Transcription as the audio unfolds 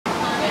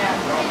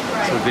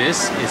So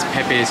this is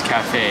Pepe's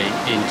Cafe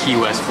in Key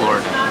West,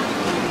 Florida.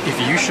 If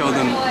you show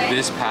them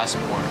this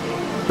passport,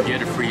 you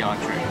get a free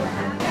entree.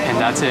 And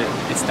that's it.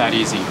 It's that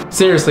easy.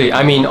 Seriously,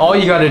 I mean, all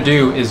you gotta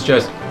do is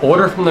just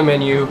order from the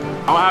menu.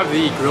 I'll have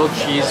the grilled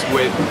cheese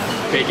with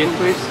bacon,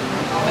 please.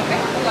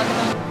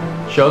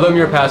 Okay. Show them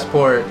your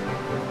passport.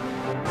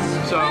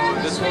 So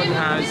this one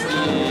has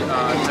the,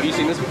 have you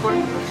seen this before?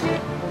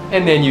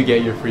 And then you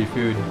get your free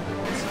food.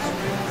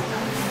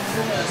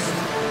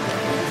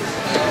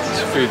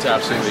 This food's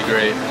absolutely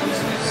great.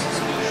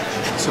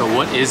 So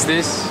what is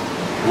this?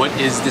 What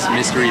is this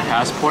mystery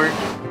passport?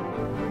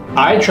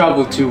 I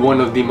traveled to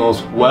one of the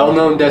most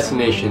well-known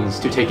destinations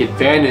to take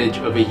advantage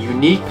of a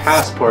unique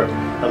passport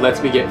that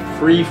lets me get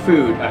free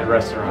food at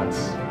restaurants.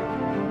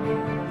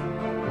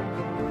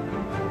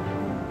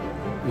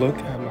 Look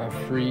at my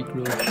free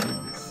grilled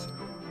cheese.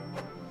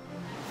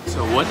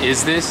 So what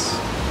is this?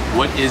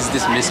 What is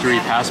this mystery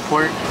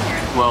passport?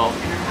 Well,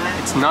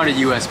 it's not a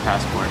US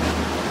passport.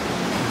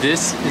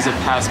 This is a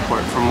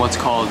passport from what's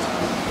called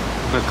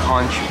the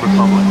Conch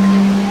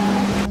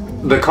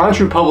Republic. The Conch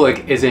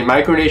Republic is a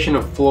micronation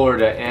of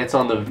Florida, and it's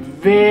on the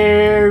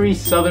very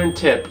southern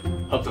tip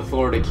of the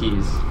Florida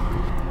Keys.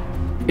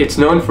 It's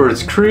known for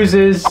its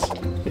cruises,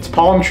 its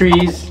palm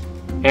trees,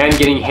 and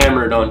getting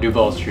hammered on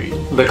Duval Street.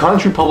 The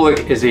Conch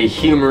Republic is a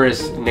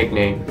humorous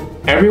nickname.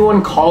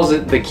 Everyone calls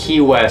it the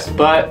Key West,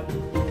 but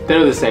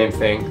they're the same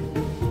thing.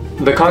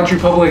 The Conch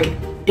Republic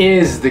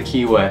is the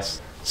Key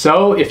West.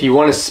 So if you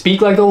want to speak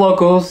like the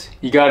locals,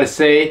 you gotta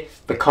say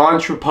the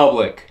Conch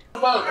Republic.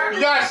 You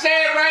gotta say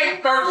it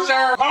right first,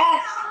 sir.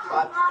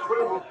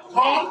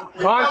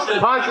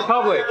 Conch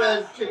Republic.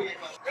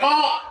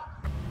 Conch.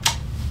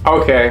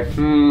 Okay,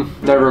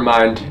 never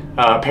mind.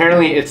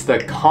 Apparently it's the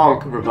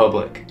Conch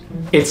Republic.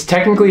 It's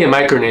technically a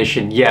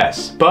micronation,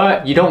 yes,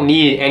 but you don't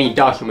need any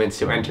documents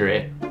to enter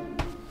it.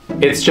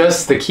 It's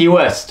just the Key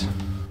West.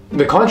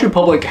 The Conch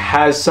Republic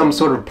has some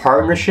sort of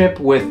partnership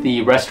with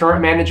the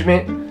restaurant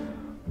management,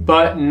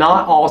 but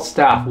not all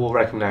staff will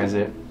recognize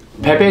it.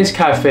 Pepe's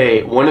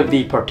Cafe, one of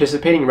the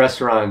participating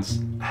restaurants,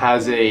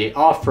 has an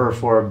offer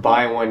for a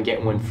buy one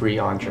get one free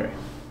entree.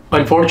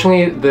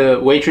 Unfortunately, the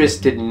waitress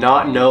did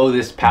not know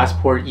this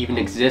passport even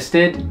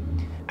existed.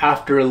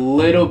 After a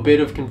little bit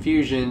of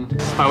confusion,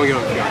 so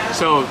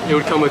it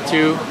would come with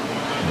 2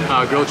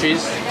 grilled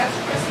cheese.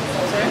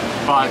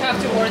 But you have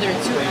to order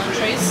 2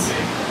 entrees,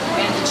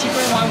 and the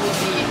cheaper one would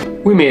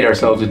be... We made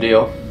ourselves a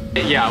deal.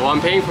 Yeah, well,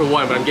 I'm paying for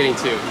 1, but I'm getting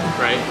 2,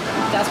 right?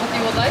 That's what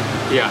you would like?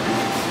 Yeah.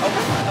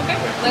 Okay.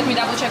 Let me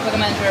double check with the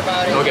manager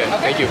about it. Okay,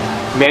 thank you.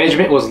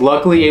 Management was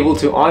luckily able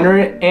to honor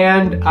it,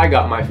 and I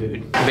got my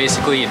food.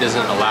 Basically, it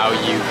doesn't allow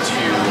you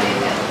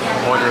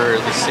to order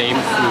the same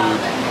food,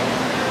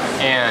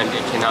 and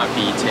it cannot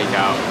be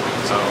takeout.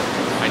 So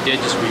I did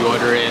just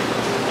reorder it,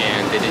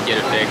 and they did get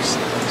it fixed.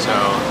 So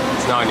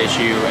it's not an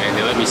issue, and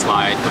they let me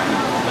slide,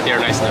 but they're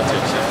nice enough to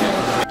accept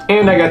it.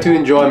 And I got to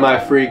enjoy my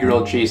free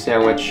grilled cheese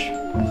sandwich.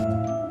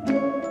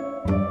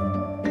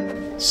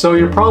 So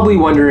you're probably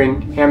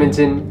wondering,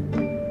 Haminton,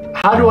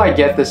 how do I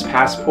get this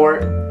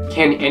passport?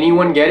 Can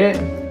anyone get it?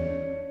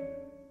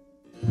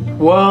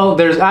 Well,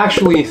 there's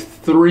actually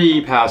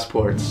 3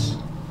 passports.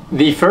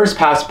 The first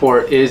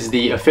passport is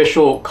the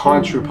official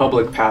Conch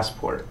Republic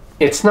passport.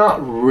 It's not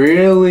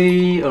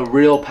really a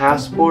real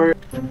passport.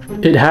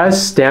 It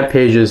has stamp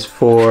pages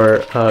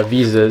for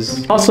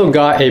visas. Also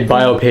got a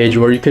bio page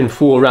where you can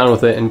fool around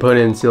with it and put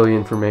in silly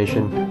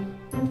information.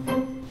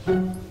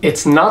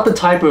 It's not the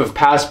type of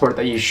passport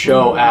that you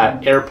show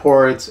at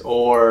airports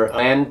or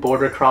land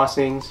border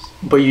crossings,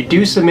 but you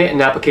do submit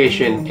an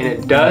application and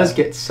it does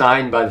get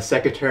signed by the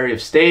Secretary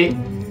of State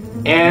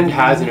and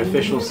has an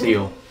official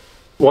seal.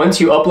 Once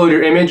you upload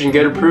your image and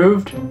get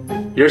approved,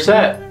 you're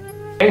set.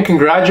 And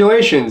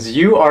congratulations,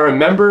 you are a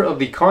member of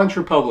the Conch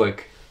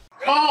Republic.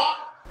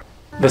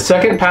 The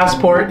second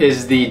passport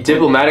is the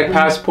diplomatic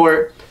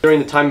passport. During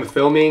the time of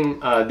filming,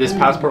 this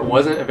passport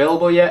wasn't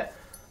available yet.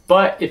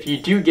 But if you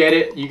do get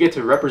it, you get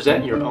to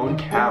represent your own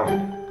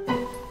town.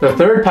 The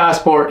third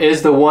passport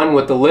is the one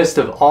with the list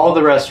of all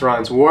the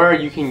restaurants where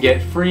you can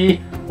get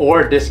free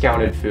or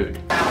discounted food.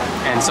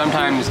 And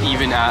sometimes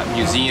even at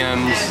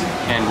museums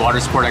and water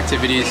sport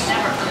activities.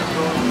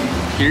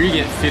 Here you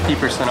get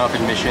 50% off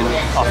admission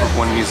off of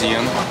one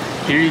museum.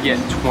 Here you get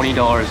 $20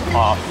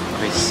 off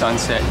of a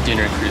sunset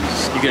dinner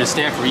cruise. You get a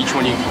stamp for each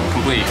one you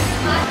complete.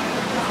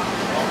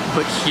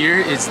 But here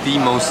is the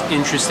most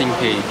interesting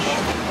page.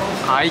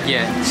 I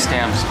get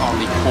stamps on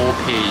the whole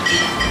page.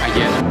 I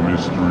get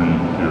mystery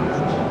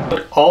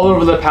gift. All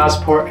over the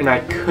passport, and I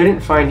couldn't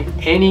find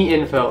any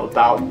info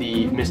about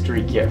the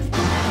mystery gift.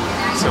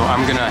 So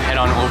I'm gonna head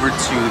on over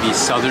to the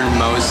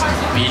southernmost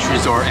beach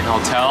resort and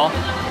hotel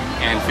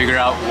and figure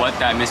out what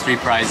that mystery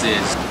prize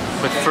is.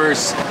 But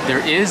first,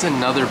 there is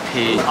another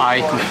page.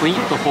 I complete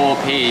the whole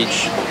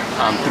page,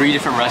 3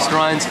 different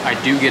restaurants, I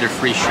do get a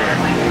free shirt.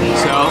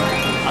 So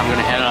I'm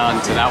gonna head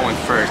on to that one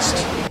first.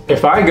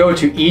 If I go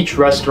to each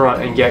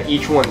restaurant and get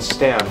each one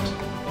stamped,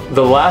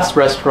 the last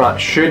restaurant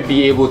should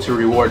be able to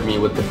reward me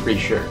with the free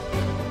shirt.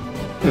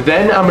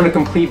 Then I'm gonna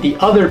complete the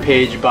other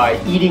page by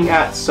eating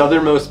at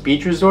Southernmost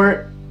Beach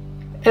Resort,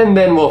 and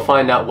then we'll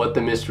find out what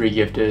the mystery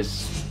gift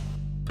is.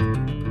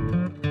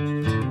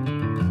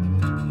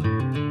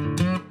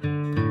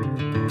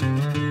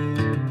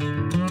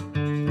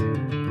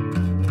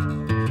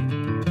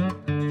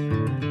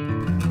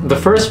 The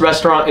first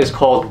restaurant is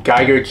called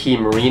Geiger Key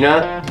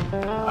Marina.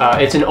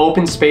 It's an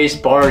open space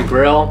bar and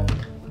grill,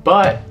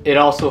 but it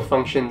also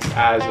functions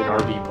as an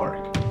RV park.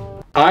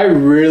 I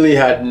really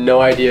had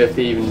no idea if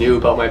they even knew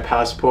about my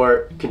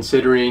passport,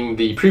 considering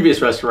the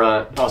previous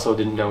restaurant also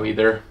didn't know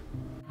either.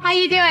 How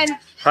you doing?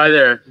 Hi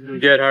there.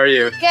 Good, how are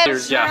you?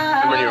 Good.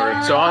 Yeah, I'm ready to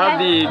order. So I'll have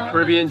the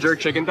Caribbean jerk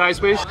chicken thighs,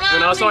 please.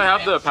 And also I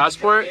have the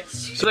passport.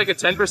 It's like a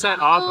 10%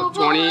 off of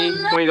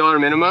 $20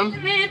 minimum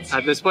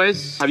at this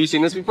place. Have you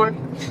seen this before?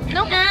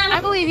 Nope, I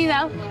believe you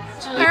though.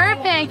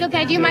 Perfect.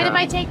 Okay, do you mind if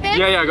I take this?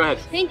 Yeah, go ahead.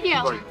 Thank you.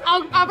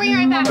 I'll bring it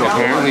right back. So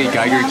apparently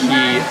Geiger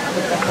Key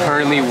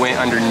currently went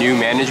under new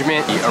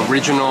management. The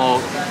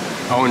original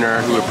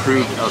owner who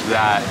approved of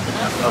that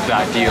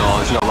deal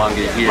is no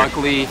longer here.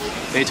 Luckily,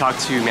 they talked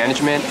to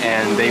management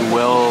and they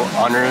will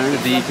honor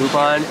the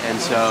coupon, and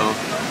so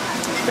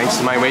thanks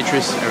to my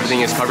waitress,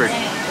 everything is covered.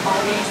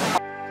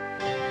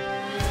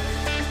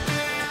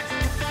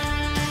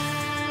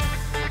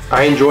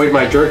 I enjoyed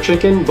my jerk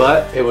chicken,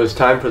 but it was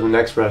time for the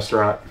next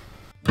restaurant.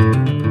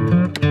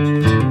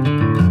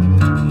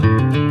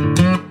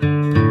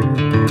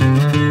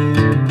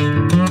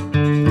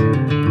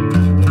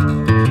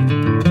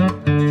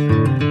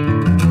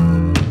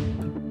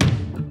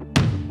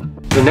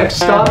 The next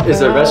stop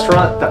is a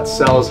restaurant that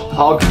sells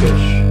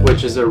hogfish,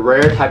 which is a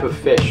rare type of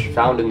fish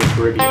found in the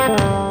Caribbean.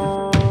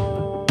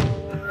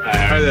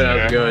 Hi there,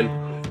 how's it going?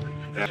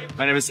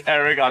 My name is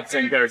Airae. I'm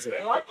saying Gator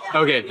today.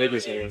 Okay, thank you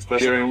so much.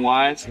 Beer and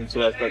wines, and so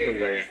that's special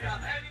there.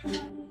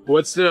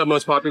 What's the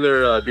most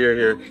popular beer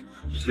here?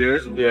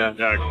 Beer? Yeah.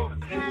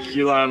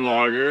 Key lime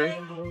lager.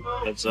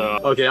 It's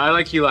Okay, I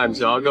like key lime,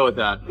 so I'll go with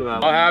that.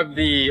 I'll have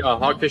the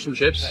hogfish and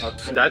chips.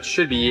 That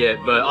should be it.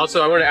 But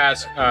also, I want to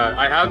ask.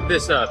 I have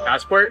this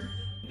passport.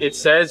 It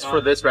says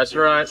for this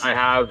restaurant, I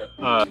have.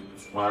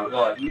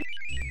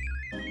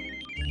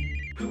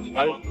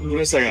 Give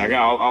me a second.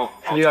 I'll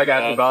Can you like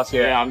ask the boss?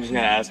 Yeah, I'm just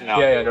gonna ask now.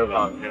 Yeah, no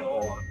problem.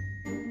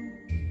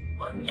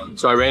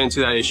 So I ran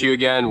into that issue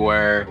again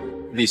where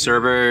the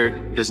server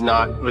was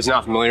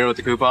not familiar with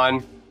the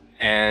coupon,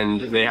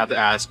 and they have to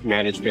ask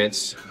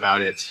management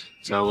about it.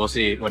 So we'll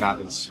see what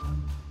happens.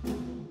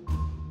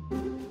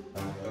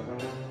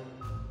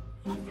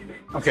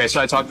 Okay,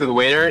 so I talked to the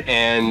waiter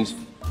and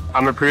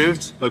I'm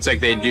approved. Looks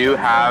like they do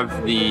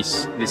have the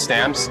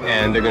stamps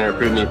and they're gonna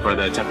approve me for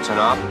the 10%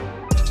 off.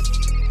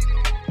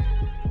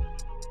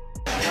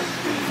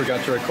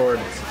 Forgot to record.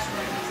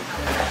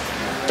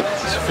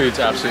 This food's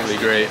absolutely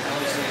great.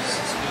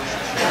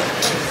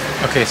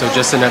 Okay, so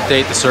just an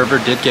update. The server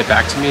did get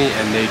back to me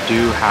and they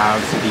do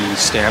have the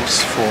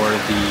stamps for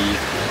the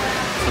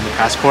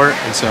passport,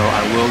 and so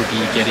I will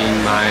be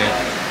getting my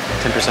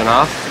 10%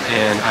 off,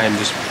 and I am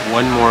just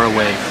one more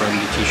away from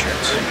the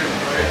t-shirts.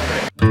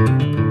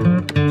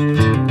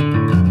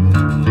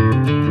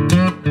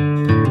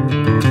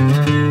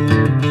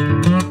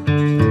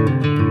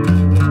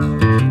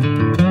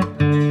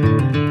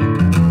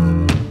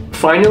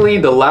 Finally,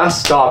 the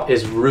last stop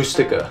is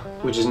Rustica,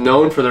 which is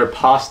known for their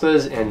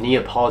pastas and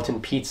Neapolitan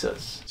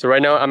pizzas. So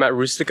right now I'm at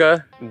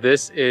Rustica.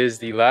 This is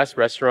the last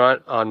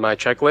restaurant on my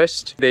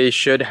checklist. They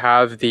should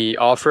have the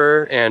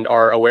offer and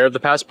are aware of the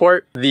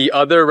passport. The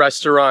other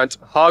restaurant,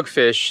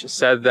 Hogfish,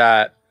 said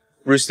that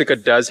Rustica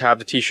does have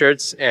the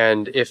t-shirts,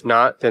 and if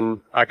not,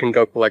 then I can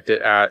go collect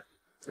it at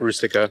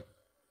Rustica.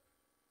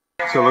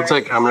 So it looks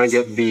like I'm gonna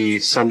get the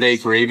Sunday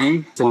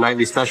gravy. It's a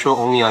nightly special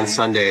only on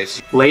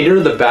Sundays. Later,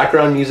 the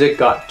background music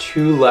got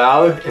too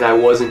loud and I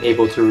wasn't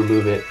able to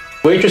remove it.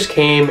 The waitress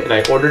came and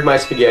I ordered my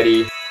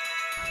spaghetti.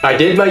 I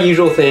did my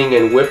usual thing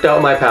and whipped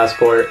out my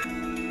passport. I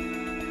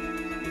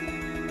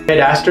had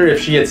asked her if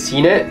she had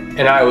seen it,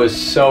 and I was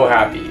so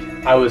happy.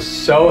 I was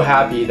so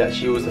happy that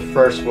she was the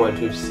first one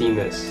to have seen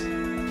this.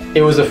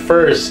 It was a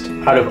first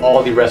out of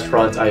all the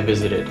restaurants I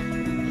visited.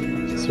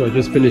 So I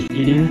just finished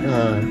eating.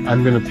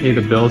 I'm gonna pay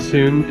the bill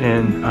soon,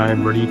 and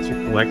I'm ready to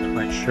collect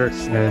my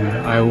shirts. And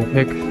I will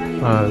pick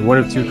one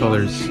of two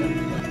colors.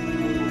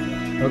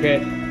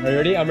 Okay, are you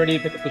ready? I'm ready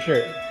to pick up the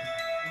shirt.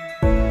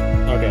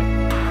 Okay.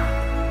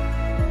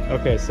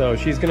 Okay, so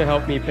she's gonna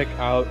help me pick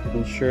out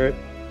the shirt.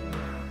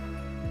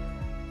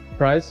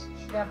 Price?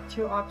 We have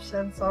two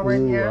options over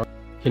here.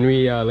 Can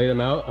we lay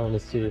them out? I wanna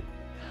see.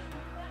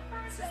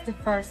 This is the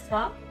first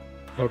one.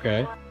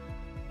 Okay.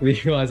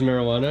 Legalized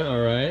marijuana,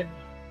 alright.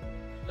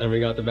 And we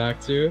got the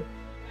back too.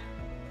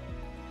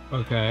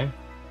 Okay.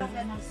 This is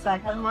the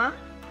second one.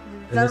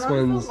 And this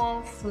one's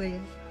long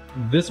sleeve.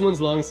 This one's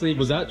long sleeve.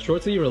 Was that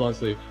short sleeve or long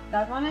sleeve?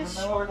 That one is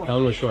short. That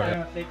one was short.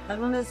 That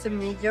one is the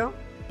medium.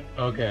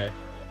 Okay.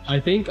 I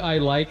think I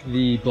like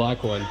the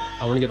black one.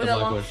 I want to get With the a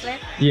black long one. sleeve?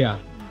 Yeah.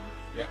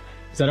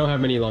 Because I don't have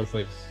many long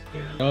sleeves.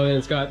 Oh, and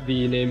it's got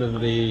the name of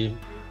the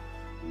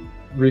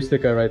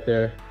Rustica right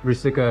there.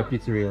 Rustica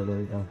Pizzeria. There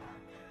we go.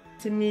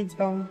 It's a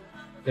medium.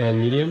 And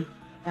medium?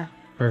 Yeah.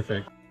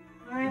 Perfect.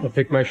 I'll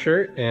pick my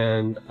shirt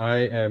and I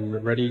am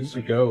ready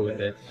to go with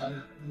it.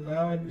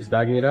 Just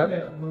bagging it up.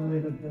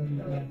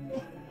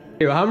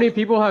 How many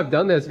people have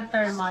done this? Not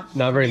very much.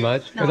 Not very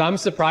much? Because I'm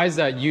surprised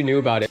that you knew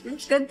about it.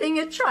 It's a good thing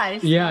you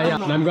tried. Yeah.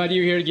 And I'm glad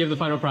you're here to give the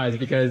final prize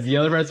because the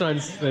other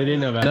restaurants, they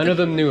didn't know about it. None of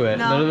them knew it.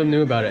 No. None of them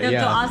knew about it. You have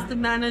Yeah. to ask the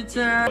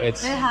manager. It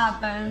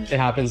happens. It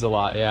happens a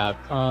lot, yeah.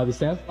 The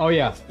stamp? Oh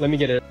yeah, let me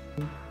get it.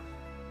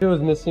 It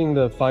was missing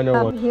the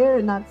final one.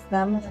 Here, not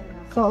them.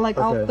 So like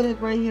Okay. I'll put it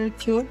right here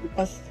too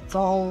because it's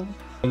all.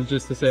 And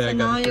just to say So I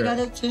now got the you shirt. got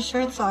a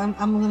t-shirt, so I'm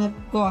gonna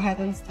go ahead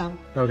and stamp.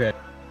 Okay.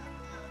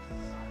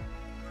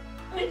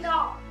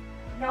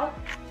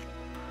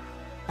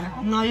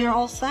 Now you're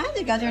all set.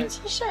 You got your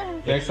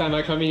t-shirt. Next time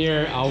I come in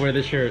here, I'll wear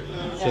the shirt.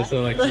 Just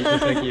like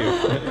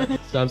you.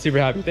 So I'm super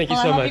happy. Thank you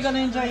so I hope much. you're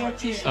gonna enjoy your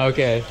tea.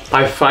 Okay.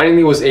 I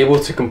finally was able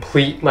to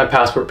complete my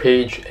passport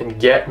page and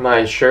get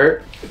my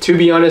shirt. To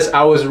be honest,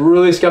 I was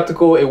really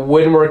skeptical it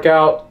wouldn't work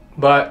out,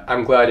 but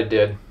I'm glad it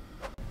did.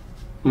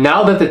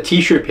 Now that the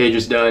t-shirt page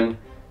is done,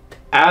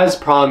 as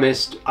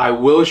promised, I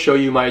will show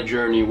you my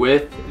journey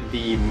with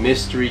the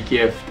mystery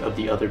gift of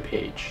the other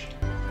page.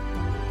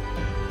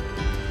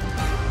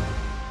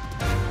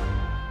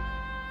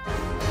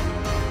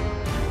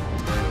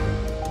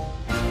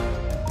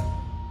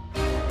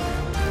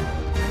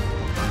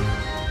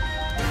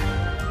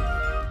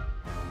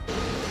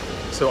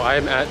 So I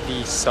am at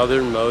the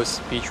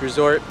southernmost beach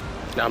resort.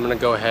 Now I'm gonna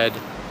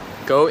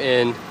go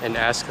in and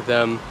ask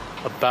them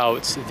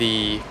about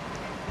the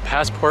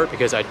passport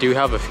because I do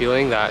have a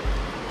feeling that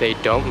they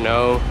don't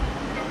know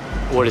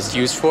what it's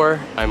used for.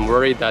 I'm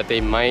worried that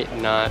they might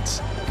not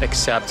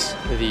accept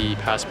the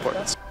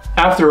passports.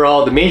 After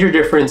all, the major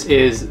difference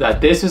is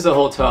that this is a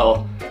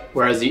hotel,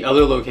 whereas the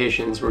other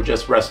locations were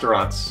just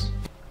restaurants.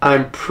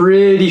 I'm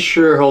pretty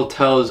sure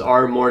hotels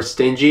are more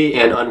stingy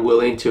and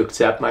unwilling to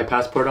accept my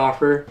passport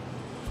offer.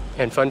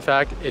 And fun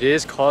fact, it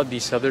is called the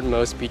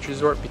southernmost beach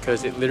resort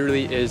because it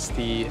literally is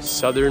the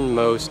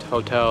southernmost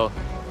hotel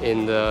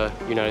in the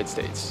United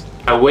States.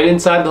 I went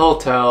inside the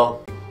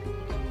hotel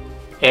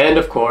and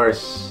of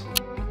course,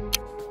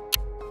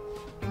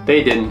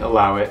 they didn't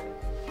allow it.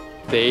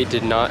 They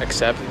did not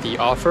accept the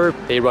offer.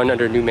 They run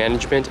under new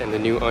management and the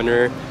new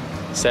owner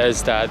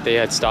says that they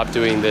had stopped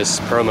doing this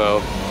promo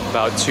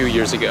about 2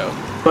 years ago.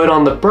 But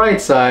on the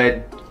bright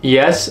side,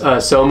 yes,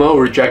 Somo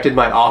rejected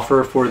my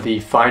offer for the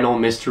final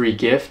mystery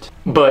gift,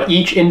 but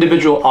each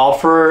individual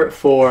offer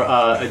for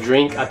a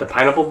drink at the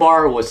pineapple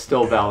bar was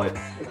still valid.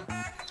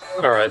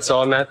 Alright,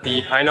 so I'm at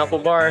the pineapple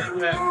bar.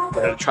 I'm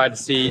gonna try to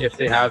see if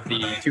they have the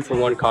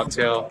 2-for-1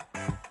 cocktail.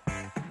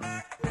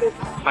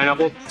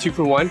 Pineapple,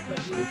 2-for-1?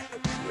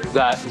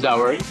 Does that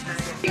work?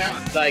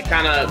 Like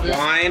kind of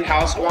wine,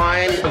 house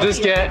wine. I'll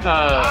just get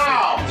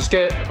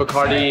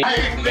Bacardi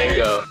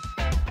Mango.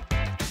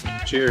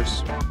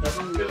 Cheers.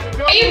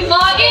 Are you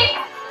vlogging?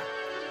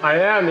 I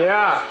am,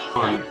 yeah.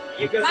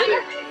 It's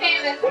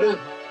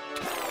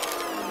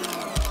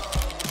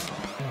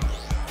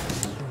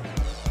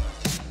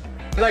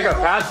like a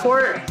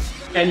passport,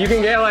 and you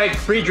can get like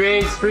free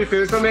drinks, free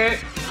food from it.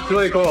 It's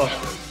really cool. How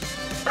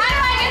do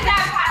I get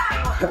that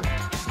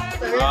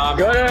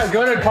passport?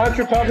 Go to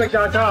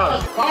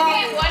conchrepublic.com.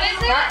 Okay, what is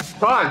it?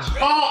 Conch.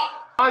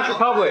 Conch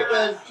Republic.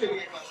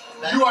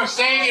 You are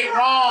saying it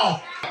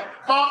wrong.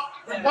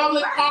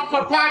 Public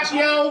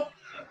Carpaccio.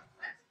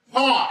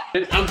 Come on.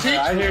 I'm teaching.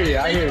 I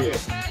hear you.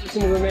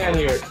 Listen to the man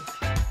here.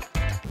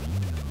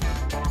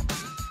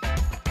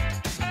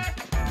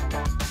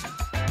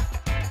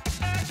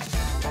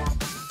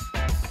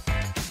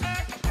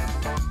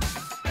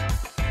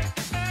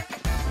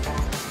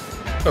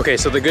 Okay,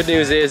 so the good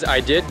news is I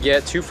did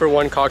get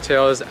 2-for-1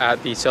 cocktails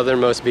at the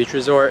southernmost beach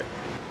resort.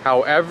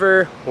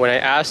 However, when I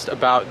asked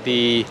about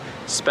the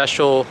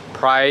special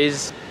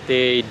prize,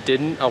 they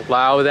didn't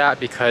allow that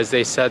because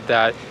they said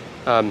that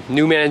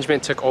new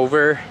management took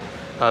over.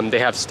 They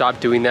have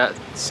stopped doing that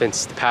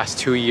since the past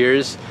 2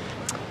 years.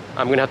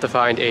 I'm gonna have to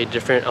find a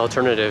different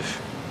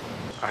alternative.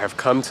 I have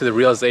come to the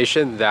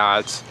realization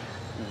that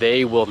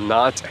they will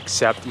not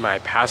accept my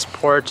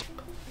passport.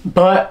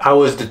 But I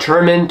was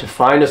determined to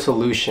find a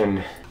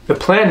solution. The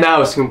plan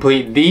now is to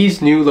complete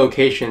these new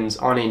locations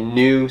on a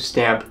new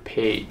stamp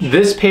page.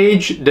 This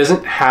page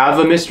doesn't have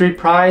a mystery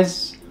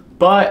prize,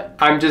 but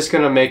I'm just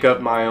gonna make up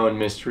my own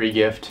mystery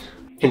gift.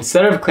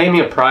 Instead of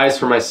claiming a prize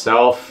for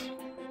myself,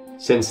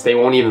 since they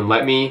won't even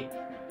let me,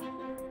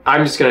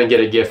 I'm just gonna get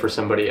a gift for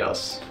somebody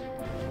else.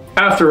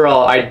 After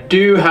all, I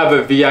do have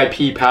a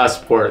VIP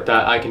passport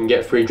that I can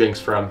get free drinks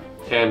from,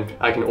 and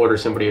I can order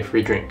somebody a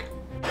free drink.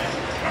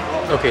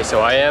 Okay, so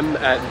I am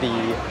at the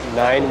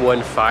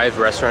 915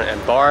 restaurant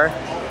and bar,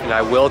 and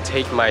I will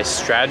take my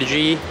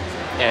strategy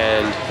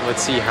and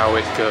let's see how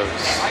it goes.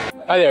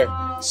 Hi there.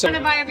 So, Want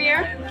to buy a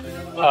beer?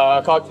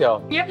 a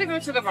cocktail. You have to go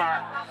to the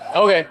bar.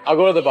 Okay, I'll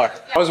go to the bar.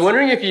 I was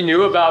wondering if you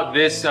knew about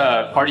this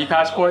party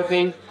passport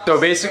thing. So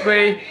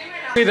basically,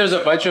 There's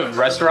a bunch of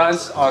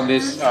restaurants on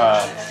this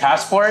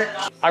passport.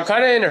 I'm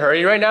kind of in a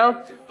hurry right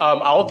now.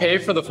 I'll pay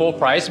for the full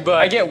price, but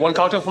I get one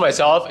cocktail for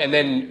myself, and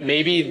then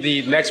maybe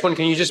the next one,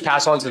 can you just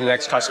pass on to the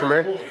next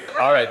customer?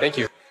 All right, thank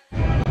you.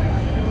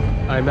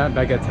 I'm at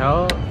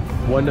Bagatelle,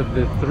 one of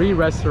the 3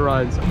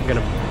 restaurants. I'm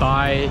gonna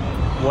buy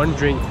 1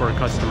 drink for a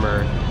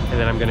customer, and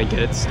then I'm gonna get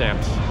it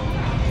stamped.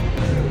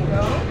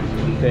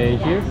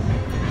 Thank you.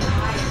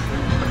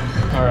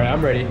 All right,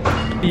 I'm ready.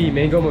 The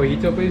mango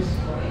mojito, please.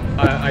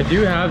 I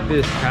do have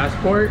this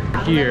passport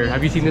here.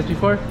 Have you seen this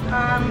before?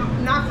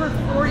 Not for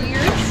 4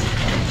 years.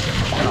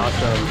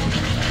 Awesome.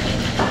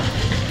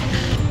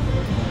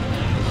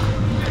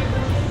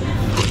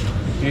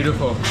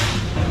 Beautiful.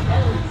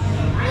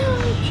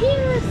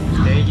 Cheers.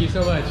 Thank you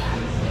so much.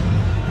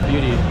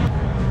 Beauty.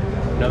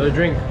 Another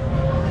drink.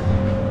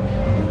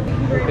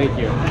 Thank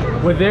you.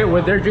 Would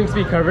their drinks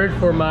be covered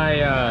for my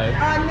No,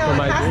 for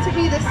my it has drink?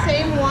 to be the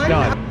same one.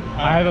 No.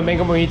 I have a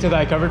mango mojito that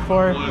I covered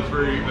for. Well, that's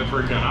very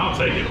kind. I'll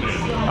take it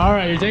then. All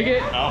right, you take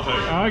it? I'll take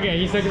it. Okay,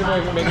 he's taking the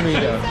mango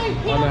mojito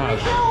on the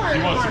house.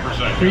 He wants the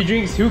percent. Free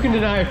drinks. Who can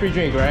deny a free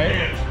drink, right?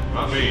 Yes,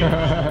 not me.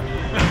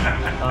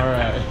 All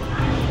right.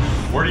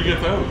 Where do you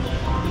get those?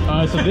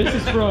 So this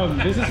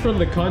is from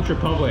the Conch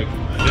Republic.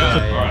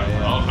 Yeah, all right.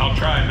 I'll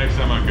try it next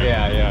time I go.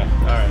 Yeah.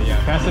 All right,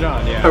 yeah. Pass it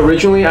on, yeah.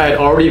 Originally, I had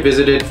already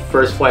visited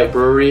First Flight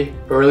Brewery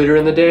earlier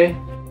in the day.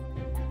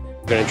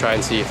 I'm gonna try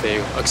and see if they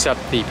accept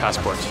the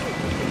passports.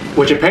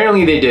 Which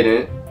apparently they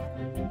didn't.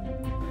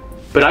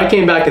 But I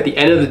came back at the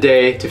end of the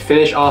day to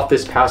finish off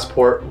this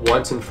passport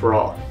once and for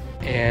all.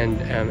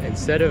 And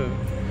instead of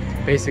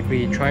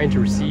basically trying to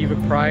receive a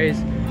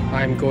prize,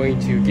 I'm going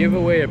to give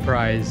away a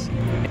prize,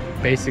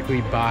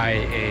 basically buy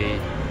a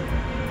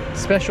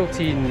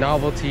specialty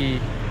novelty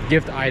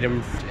gift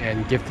item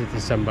and gift it to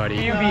somebody.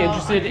 Would you be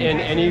interested in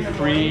any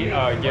free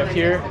gift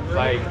here?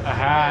 Like a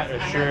hat, a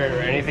shirt,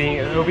 or anything?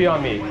 It'll be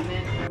on me.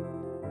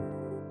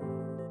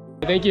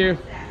 Thank you.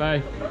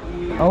 Bye.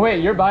 Oh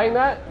wait, you're buying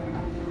that?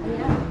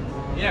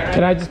 Yeah. Right.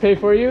 Can I just pay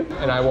for you?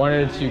 And I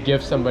wanted to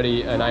give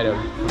somebody an item.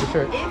 For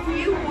sure. If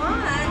you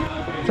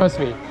want. Trust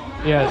me.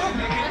 Yes.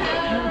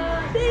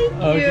 Thank you.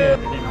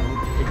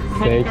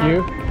 Okay. Thank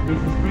you.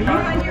 You're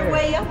on your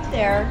way up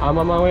there. I'm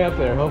on my way up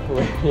there,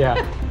 hopefully. Yeah.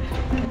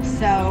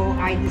 So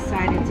I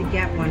decided to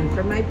get one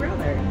for my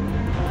brother.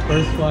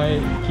 First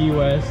Flight, Key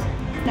West.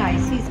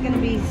 Nice. He's going to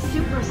be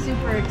super,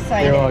 super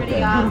excited. You're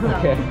Pretty welcome.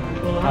 awesome. Okay.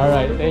 All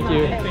right. Thank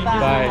you. Bye.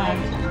 Bye.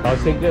 I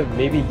was thinking of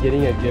maybe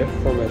getting a gift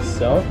for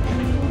myself.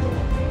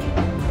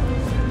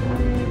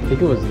 I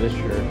think it was this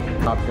shirt,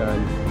 Top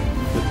Gun,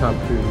 with Tom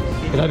Cruise.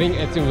 Because I think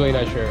it's a really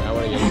nice shirt. I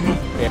want to get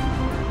it. Yeah.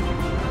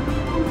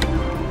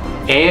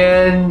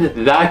 And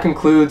that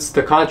concludes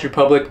the Conch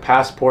Republic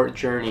passport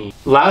journey.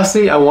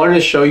 Lastly, I wanted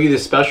to show you the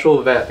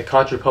special event the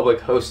Conch Republic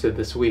hosted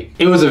this week.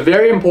 It was a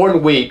very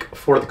important week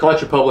for the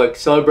Conch Republic,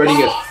 celebrating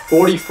its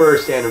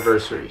 41st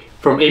anniversary.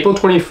 From April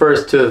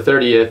 21st to the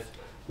 30th,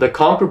 the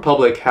Conch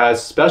Republic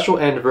has special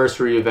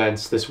anniversary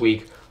events this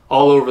week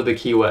all over the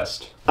Key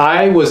West.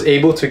 I was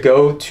able to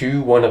go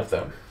to one of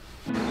them.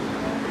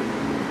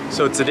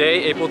 So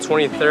today, April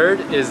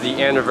 23rd, is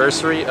the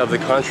anniversary of the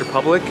Conch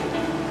Republic,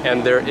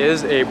 and there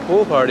is a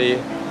pool party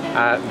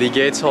at the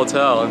Gates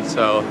Hotel, and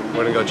so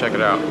we're gonna go check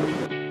it out.